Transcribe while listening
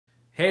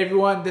Hey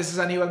everyone, this is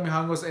Anibal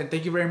Mijangos and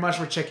thank you very much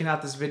for checking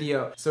out this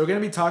video. So we're going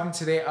to be talking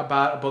today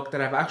about a book that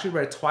I've actually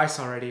read twice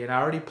already, and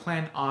I already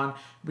plan on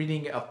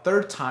reading it a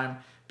third time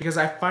because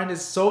I find it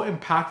so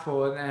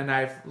impactful and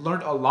I've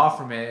learned a lot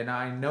from it, and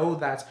I know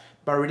that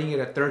by reading it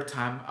a third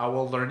time I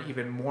will learn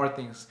even more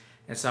things.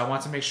 And so I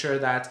want to make sure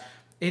that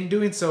in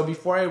doing so,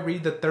 before I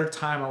read the third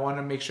time, I want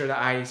to make sure that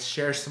I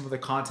share some of the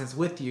contents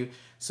with you.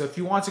 So if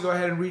you want to go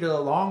ahead and read it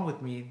along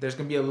with me, there's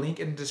going to be a link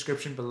in the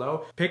description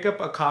below. Pick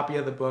up a copy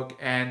of the book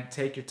and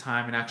take your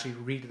time and actually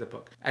read the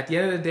book. At the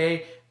end of the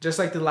day, just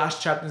like the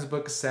last chapter in this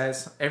book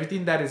says,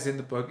 everything that is in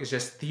the book is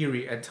just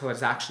theory until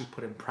it's actually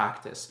put in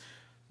practice.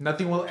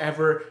 Nothing will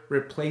ever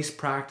replace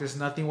practice.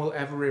 Nothing will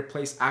ever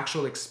replace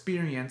actual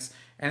experience.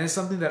 And it's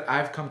something that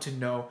I've come to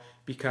know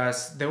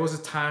because there was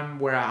a time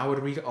where I would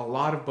read a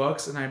lot of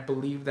books and I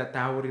believed that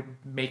that would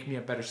make me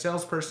a better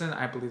salesperson.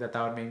 I believe that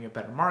that would make me a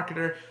better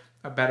marketer,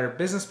 a better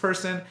business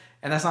person,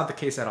 and that's not the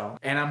case at all.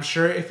 And I'm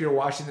sure if you're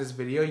watching this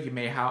video, you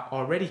may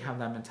already have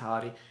that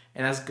mentality,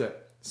 and that's good.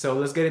 So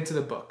let's get into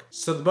the book.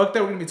 So the book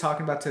that we're going to be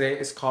talking about today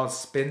is called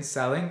Spin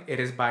Selling.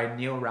 It is by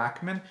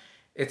Rackham.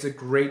 It's a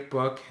great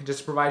book. Just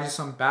to provide you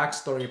some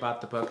backstory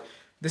about the book,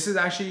 this is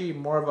actually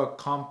more of a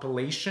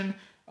compilation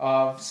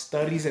of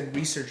studies and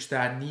research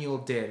that Neil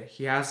did.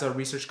 He has a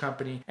research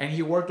company and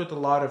he worked with a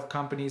lot of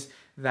companies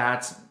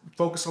that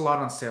focus a lot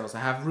on sales, that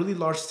have really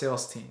large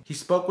sales team. He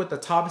spoke with the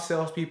top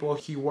salespeople,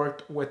 he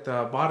worked with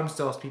the bottom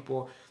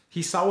salespeople.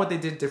 He saw what they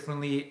did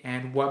differently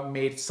and what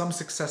made some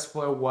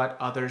successful and what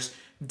others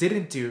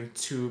didn't do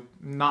to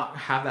not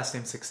have that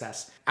same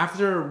success.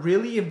 After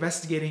really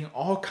investigating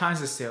all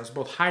kinds of sales,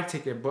 both high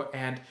ticket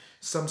and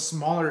some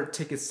smaller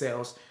ticket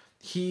sales,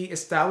 he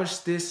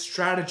established this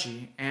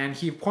strategy, and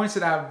he points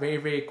it out very,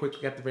 very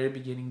quickly at the very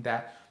beginning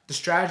that the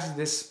strategy,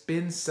 this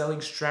spin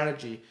selling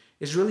strategy,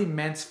 is really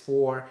meant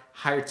for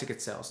higher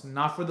ticket sales,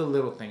 not for the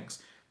little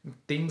things.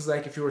 Things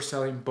like if you were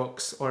selling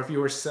books or if you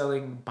were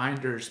selling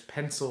binders,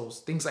 pencils,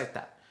 things like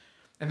that.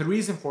 And the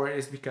reason for it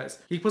is because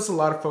he puts a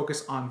lot of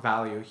focus on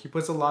value. He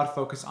puts a lot of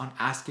focus on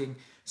asking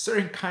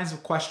certain kinds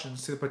of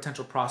questions to the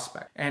potential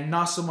prospect and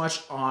not so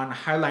much on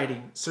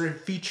highlighting certain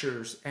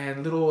features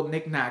and little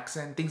knickknacks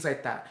and things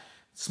like that.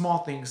 Small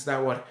things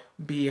that would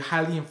be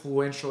highly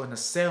influential in the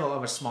sale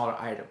of a smaller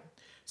item.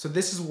 So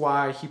this is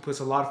why he puts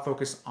a lot of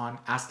focus on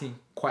asking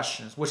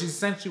questions, which is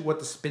essentially what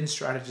the spin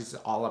strategy is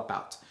all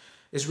about.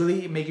 It's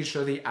really making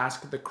sure that you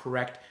ask the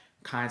correct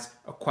kinds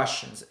of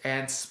questions.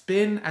 And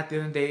SPIN at the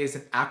end of the day is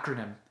an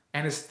acronym,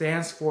 and it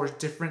stands for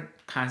different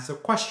kinds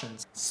of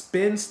questions.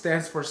 SPIN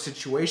stands for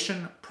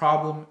situation,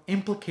 problem,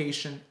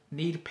 implication,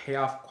 need,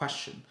 payoff,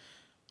 question.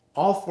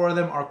 All four of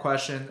them are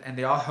questions and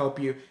they all help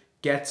you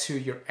get to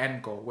your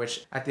end goal,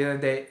 which at the end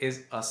of the day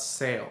is a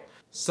sale.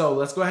 So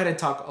let's go ahead and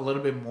talk a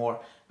little bit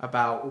more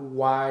about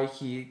why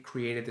he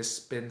created this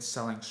spin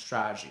selling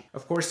strategy.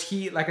 Of course,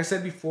 like I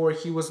said before,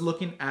 he was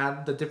looking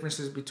at the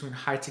differences between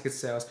high ticket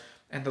sales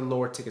and the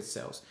lower ticket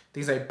sales.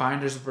 Things like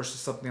binders versus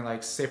something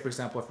like, say for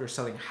example, if you're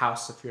selling a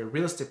house, if you're a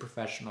real estate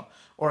professional,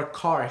 or a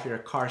car, if you're a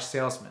car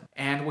salesman.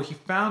 And what he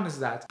found is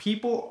that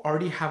people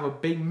already have a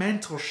big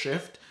mental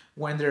shift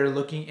when they're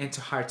looking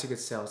into higher ticket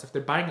sales. If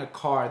they're buying a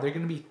car, they're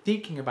going to be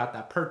thinking about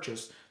that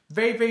purchase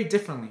very, very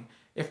differently.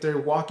 If they're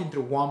walking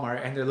through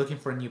Walmart and they're looking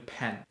for a new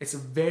pen, it's a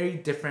very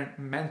different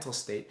mental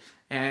state.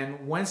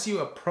 And once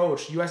you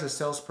as a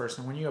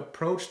salesperson, when you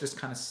approach this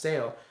kind of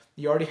sale,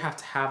 you already have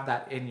to have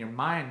that in your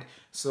mind.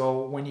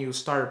 So when you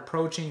start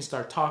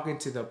talking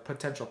to the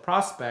potential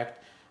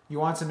prospect, you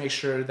want to make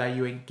sure that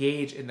you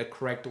engage in the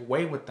correct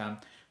way with them,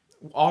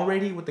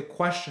 already with the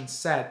question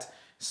set,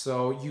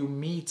 so you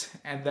meet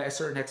and the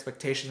certain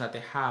expectations that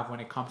they have when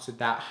it comes to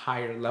that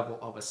higher level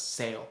of a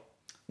sale.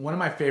 One of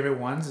my favorite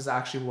ones is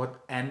actually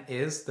what N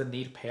is, the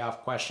need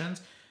payoff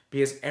questions,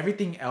 because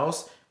everything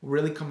else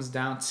really comes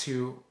down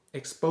to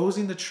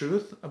exposing the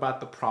truth about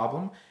the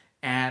problem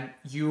and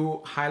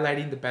you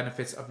highlighting the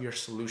benefits of your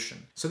solution.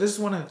 So this is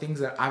one of the things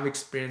that I've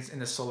experienced in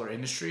the solar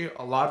industry.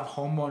 A lot of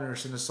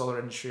homeowners in the solar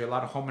industry, a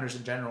lot of homeowners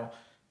in general,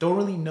 don't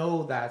really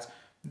know that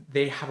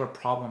they have a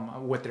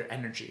problem with their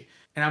energy.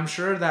 And I'm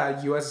sure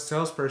that you as a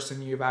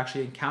salesperson, you've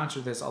actually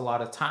encountered this a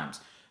lot of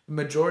times. The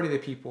majority of the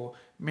people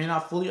may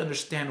not fully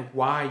understand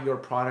why your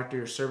product or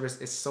your service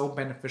is so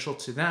beneficial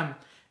to them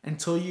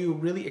until you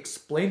really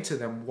explain to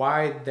them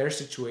why their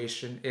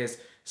situation is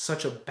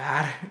such a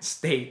bad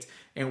state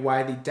and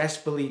why they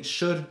desperately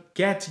should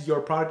get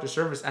your product or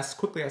service as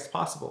quickly as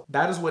possible.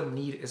 That is what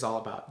need is all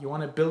about. You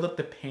want to build up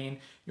the pain.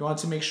 You want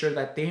to make sure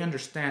that they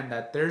understand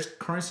that their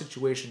current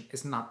situation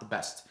is not the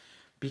best.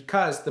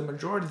 Because the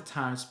majority of the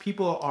times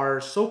people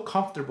are so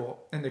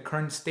comfortable in the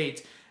current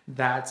state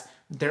that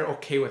they're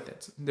okay with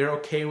it. They're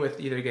okay with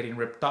either getting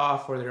ripped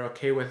off or they're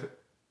okay with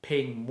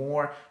paying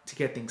more to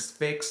get things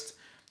fixed.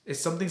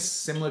 It's something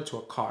similar to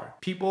a car.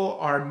 People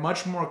are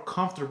much more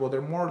comfortable.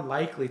 They're more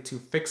likely to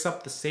fix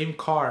up the same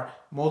car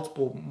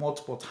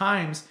multiple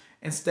times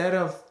instead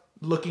of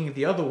looking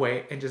the other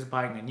way and just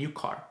buying a new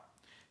car.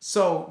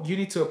 So you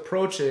need to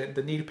approach it,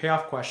 the need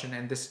payoff question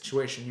in this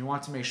situation. You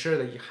want to make sure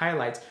that you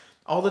highlight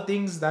all the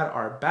things that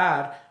are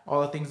bad,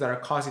 all the things that are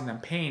causing them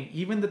pain,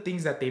 even the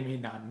things that they may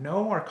not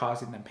know are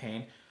causing them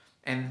pain,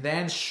 and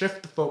then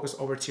shift the focus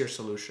over to your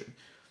solution.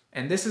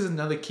 And this is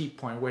another key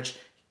point, which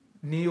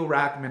Neil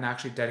Rackham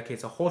actually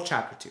dedicates a whole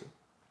chapter to.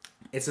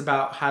 It's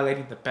about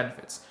highlighting the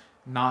benefits,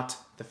 not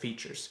the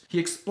features. He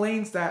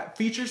explains that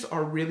features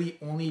are really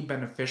only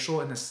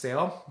beneficial in a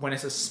sale when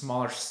it's a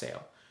smaller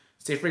sale.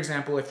 Say, for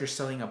example, if you're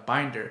selling a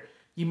binder,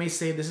 you may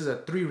say this is a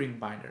 3-ring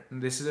binder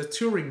and this is a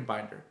 2-ring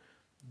binder.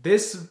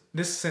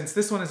 Since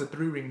this one is a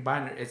 3-ring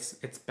binder,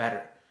 it's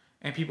better.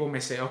 And people may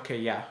say, okay,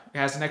 yeah, it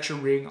has an extra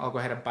ring. I'll go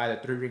ahead and buy the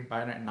 3-ring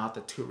binder and not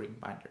the 2-ring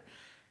binder.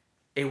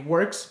 It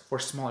works for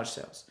smaller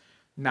sales.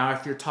 Now,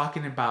 if you're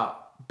talking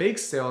about big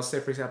sales, say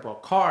for example, a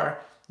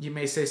car, you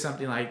may say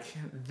something like,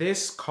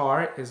 this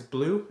car is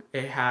blue.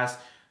 It has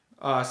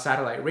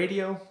satellite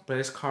radio, but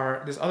this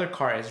other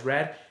car is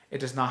red. It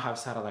does not have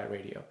satellite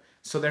radio.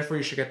 So therefore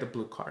you should get the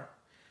blue car.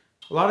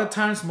 A lot of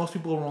times, most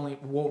people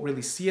won't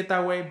really see it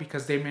that way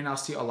because they may not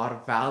see a lot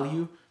of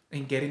value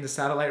in getting the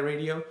satellite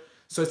radio.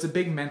 So it's a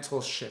big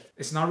mental shift.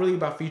 It's not really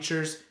about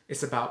features,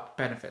 it's about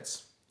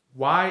benefits.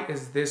 Why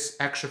is this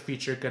extra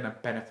feature gonna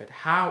benefit?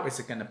 How is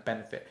it gonna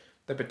benefit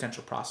the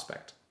potential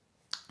prospect?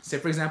 Say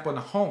for example, in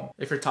a home,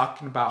 if you're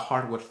talking about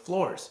hardwood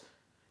floors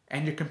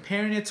and you're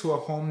comparing it to a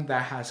home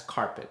that has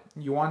carpet,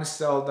 you wanna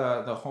sell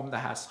the home that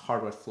has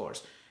hardwood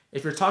floors.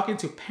 If you're talking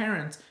to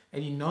parents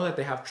and you know that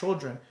they have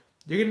children,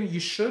 you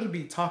should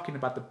be talking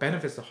about the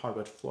benefits of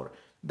hardwood floor,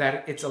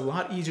 that it's a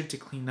lot easier to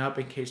clean up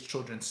in case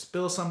children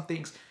spill some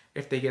things.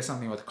 If they get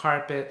something with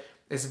carpet,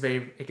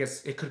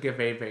 it could get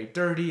very, very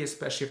dirty,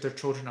 especially if their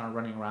children are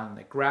running around in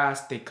the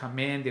grass. They come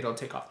in, they don't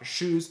take off their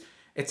shoes.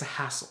 It's a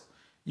hassle.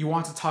 You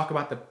want to talk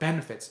about the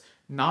benefits,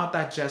 not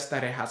that just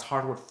that it has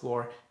hardwood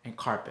floor and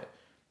carpet.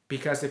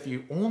 Because if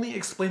you only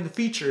explain the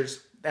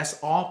features, that's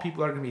all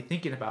people are going to be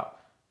thinking about.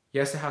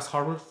 Yes, it has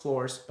hardwood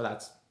floors,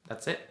 but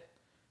that's it.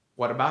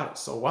 What about it?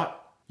 So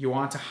what? You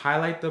want to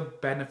highlight the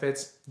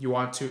benefits. You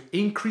want to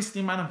increase the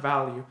amount of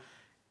value.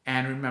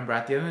 And remember,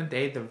 at the end of the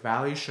day, the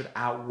value should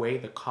outweigh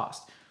the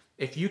cost.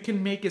 If you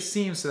can make it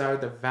seem so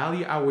that the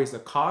value outweighs the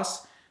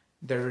cost,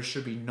 there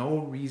should be no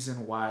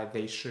reason why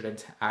they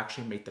shouldn't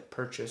actually make the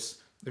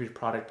purchase of your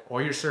product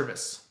or your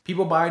service.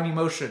 People buy an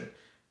emotion.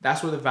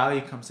 That's where the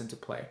value comes into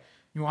play.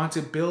 You want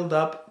to build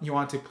up, you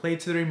want to play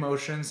to their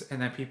emotions,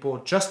 and then people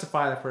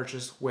justify the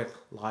purchase with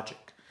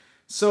logic.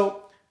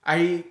 So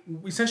I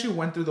essentially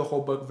went through the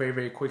whole book very,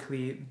 very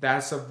quickly.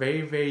 That's a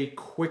very, very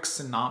quick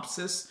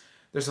synopsis.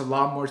 There's a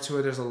lot more to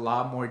it. There's a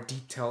lot more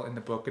detail in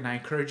the book. And I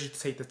encourage you to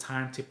take the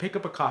time to pick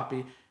up a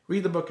copy,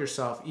 read the book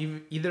yourself.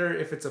 Either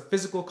if it's a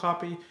physical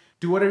copy,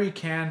 do whatever you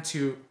can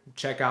to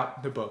check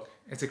out the book.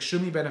 It's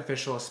extremely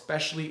beneficial,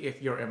 especially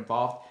if you're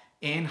involved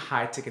in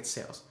high ticket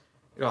sales.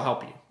 It'll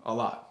help you a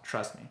lot,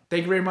 trust me.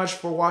 Thank you very much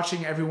for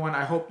watching, everyone.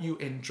 I hope you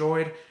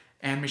enjoyed,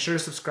 and make sure to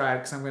subscribe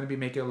because I'm going to be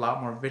making a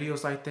lot more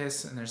videos like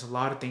this, and there's a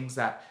lot of things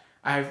that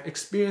I've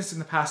experienced in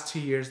the past 2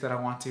 years that I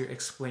want to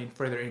explain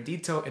further in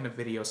detail in a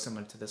video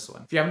similar to this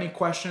one. If you have any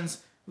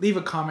questions, leave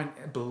a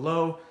comment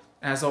below.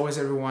 And as always,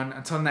 everyone,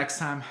 until next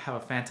time, have a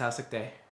fantastic day.